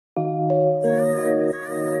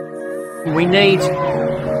We,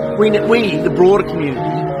 the broader community,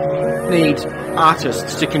 need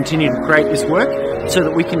artists to continue to create this work so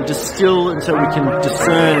that we can distill and so we can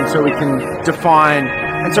discern and so we can define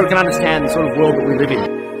and so we can understand the sort of world that we live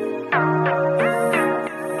in.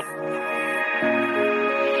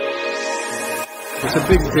 It's a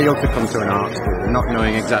big deal to come to an art school not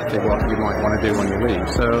knowing exactly what you might want to do when you leave.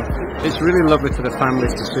 So it's really lovely for the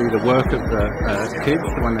families to see the work of the kids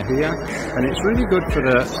when they're here, and it's really good for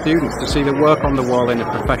the students to see the work on the wall in a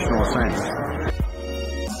professional sense.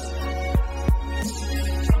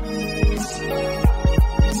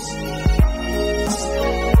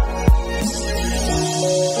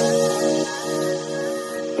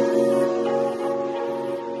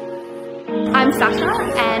 I'm Sasha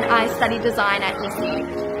and I study design at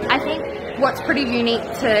ESTU. I think what's pretty unique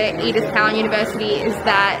to Edith Cowan University is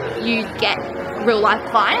that you get real life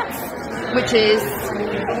clients, which is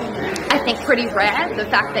I think pretty rare. The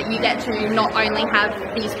fact that you get to not only have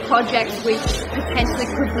these projects which potentially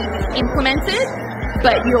could be implemented,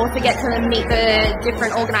 but you also get to meet the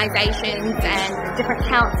different organisations and different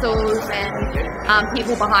councils and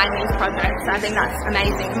people behind these projects. I think that's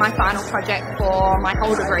amazing. My final project for my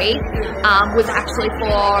whole degree was actually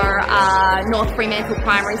for North Fremantle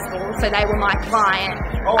Primary School, so they were my client.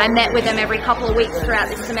 I met with them every couple of weeks throughout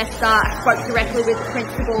this semester. I spoke directly with the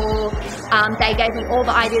principal. They gave me all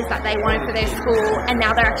the ideas that they wanted for their school, and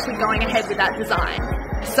now they're actually going ahead with that design.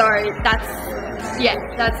 So that's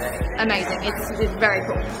amazing. It's very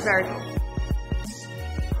cool, very cool.